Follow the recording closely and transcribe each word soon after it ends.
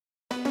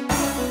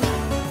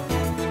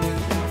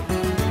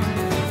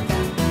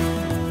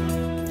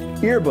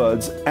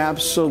Earbuds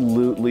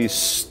absolutely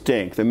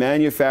stink. The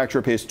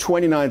manufacturer pays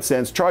 29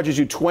 cents, charges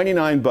you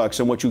 29 bucks,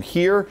 and what you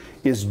hear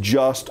is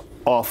just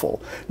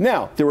awful.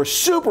 Now, there are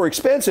super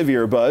expensive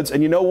earbuds,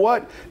 and you know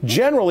what?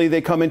 Generally, they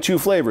come in two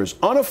flavors: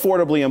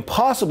 unaffordably,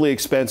 impossibly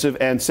expensive,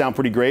 and sound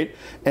pretty great.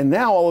 And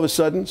now, all of a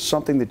sudden,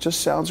 something that just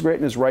sounds great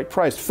and is right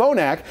priced.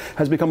 Phonak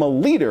has become a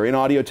leader in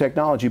audio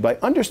technology by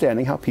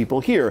understanding how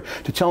people hear.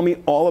 To tell me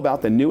all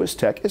about the newest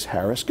tech is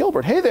Harris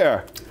Gilbert. Hey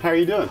there. How are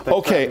you doing? Thanks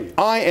okay,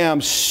 I am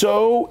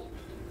so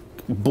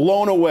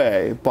blown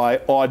away by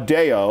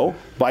Audeo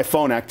by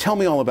Phonak. Tell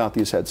me all about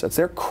these headsets.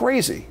 They're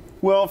crazy.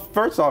 Well,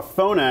 first off,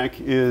 Phonak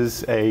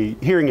is a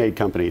hearing aid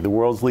company, the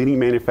world's leading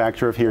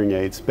manufacturer of hearing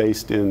aids,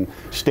 based in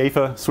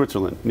Staffa,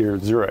 Switzerland, near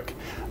Zurich.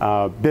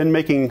 Been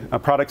making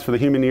products for the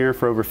human ear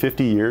for over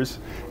 50 years,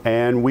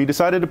 and we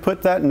decided to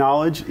put that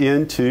knowledge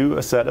into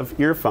a set of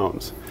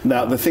earphones.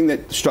 Now, the thing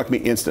that struck me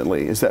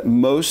instantly is that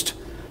most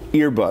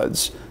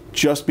earbuds,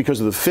 just because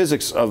of the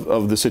physics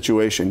of the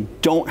situation,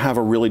 don't have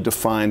a really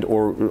defined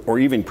or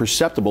even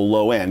perceptible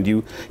low end.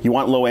 You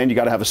want low end, you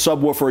got to have a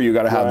subwoofer, you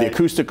got to have the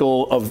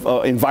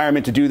acoustical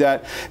environment to do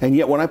that. And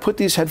yet when I put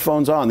these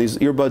headphones on, these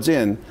earbuds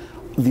in,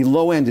 the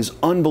low end is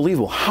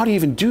unbelievable. How do you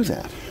even do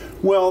that?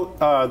 Well,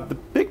 the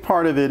big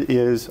part of it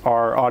is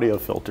our audio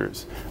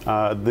filters.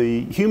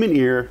 The human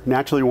ear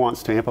naturally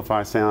wants to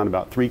amplify sound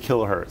about 3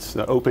 kilohertz,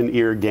 the open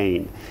ear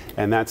gain.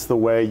 And that's the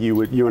way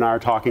you and I are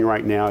talking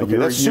right now. Okay,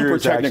 that's super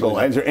technical.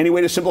 Is there any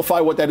way to simplify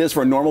what that is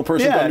for a normal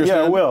person to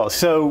understand? Yeah, I will.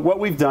 So what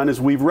we've done is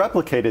we've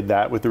replicated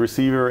that with the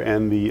receiver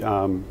and the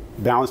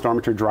balanced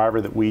armature driver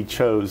that we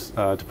chose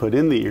to put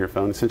in the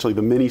earphone, essentially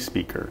the mini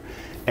speaker.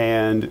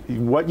 And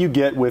what you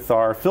get with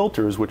our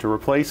filters, which are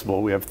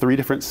replaceable, we have 3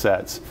 different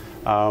sets.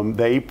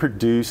 They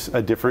produce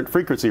a different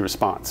frequency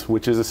response,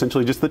 which is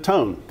essentially just the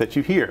tone that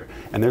you hear.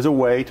 And there's a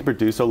way to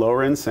produce a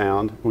lower end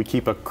sound. We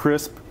keep a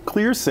crisp,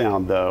 clear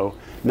sound though,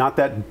 not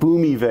that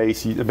boomy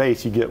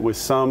bass you get with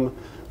some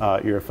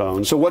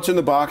earphones. So what's in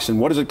the box, and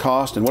what does it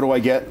cost, and what do I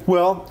get?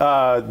 Well,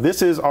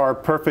 this is our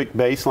perfect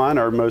baseline,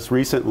 our most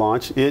recent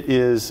launch. It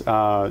is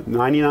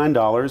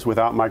 $99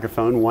 without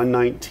microphone,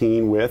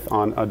 $119 with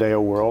on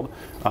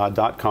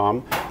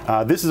audioworld.com.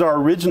 This is our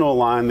original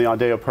line, the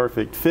Audeo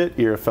Perfect Fit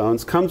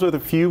earphones. Comes with a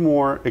few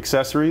more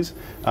accessories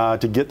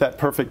to get that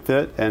perfect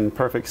fit and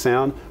perfect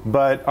sound.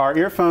 But our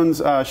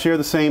earphones share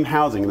the same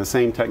housing, the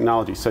same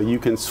technology. So you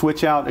can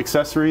switch out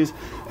accessories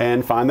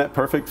and find that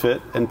perfect fit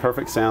and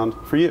perfect sound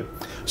for you.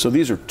 So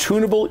these are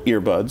tunable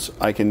earbuds.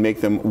 I can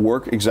make them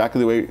work exactly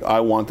the way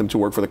I want them to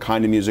work for the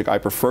kind of music I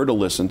prefer to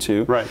listen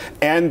to. Right.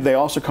 And they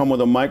also come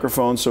with a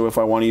microphone, so if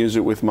I want to use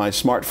it with my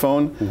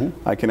smartphone,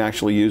 I can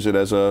actually use it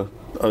as a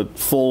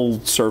full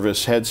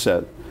service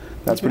headset.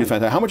 That's pretty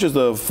fantastic. How much is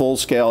the full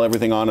scale,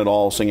 everything on it,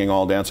 all singing,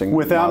 all dancing?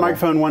 Without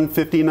microphone,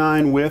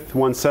 $159, with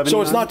 $179.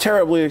 So it's not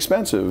terribly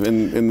expensive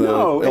in the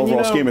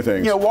overall scheme of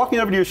things. You know,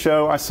 walking over to your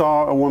show, I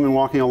saw a woman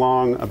walking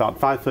along,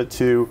 about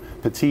 5'2",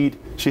 petite.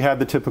 She had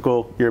the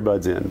typical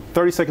earbuds in.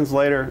 30 seconds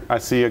later, I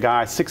see a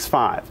guy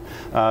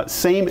 6'5",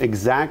 same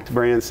exact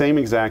brand, same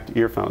exact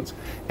earphones.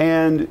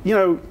 And you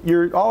know,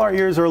 all our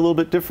ears are a little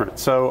bit different.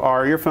 So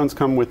our earphones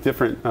come with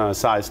different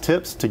size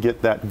tips to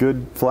get that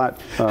good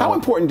flat. How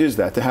important is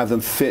that to have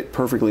them fit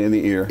perfectly in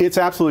the ear? It's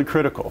absolutely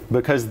critical,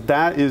 because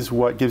that is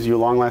what gives you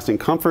long-lasting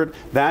comfort.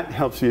 That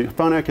helps you.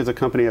 Phonak is a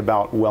company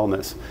about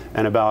wellness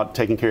and about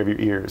taking care of your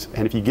ears.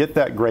 And if you get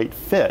that great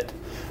fit,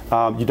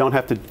 you don't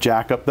have to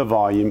jack up the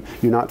volume.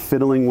 You're not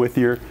fiddling with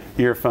your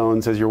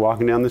earphones as you're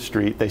walking down the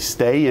street. They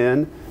stay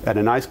in at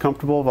a nice,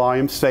 comfortable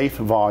volume, safe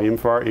volume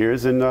for our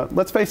ears. And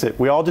let's face it,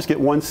 we all just get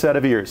one set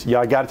of ears. Yeah,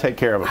 I got to take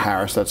care of them.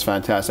 Harris, that's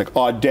fantastic.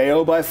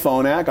 Audeo by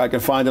Phonak. I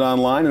can find it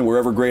online and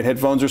wherever great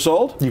headphones are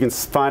sold. You can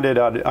find it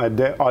at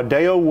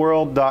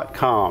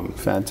audioworld.com.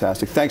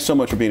 Fantastic. Thanks so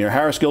much for being here.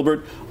 Harris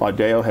Gilbert,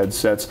 Audeo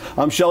headsets.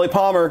 I'm Shelly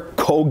Palmer.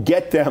 Go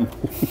get them.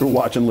 You're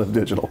watching Live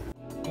Digital.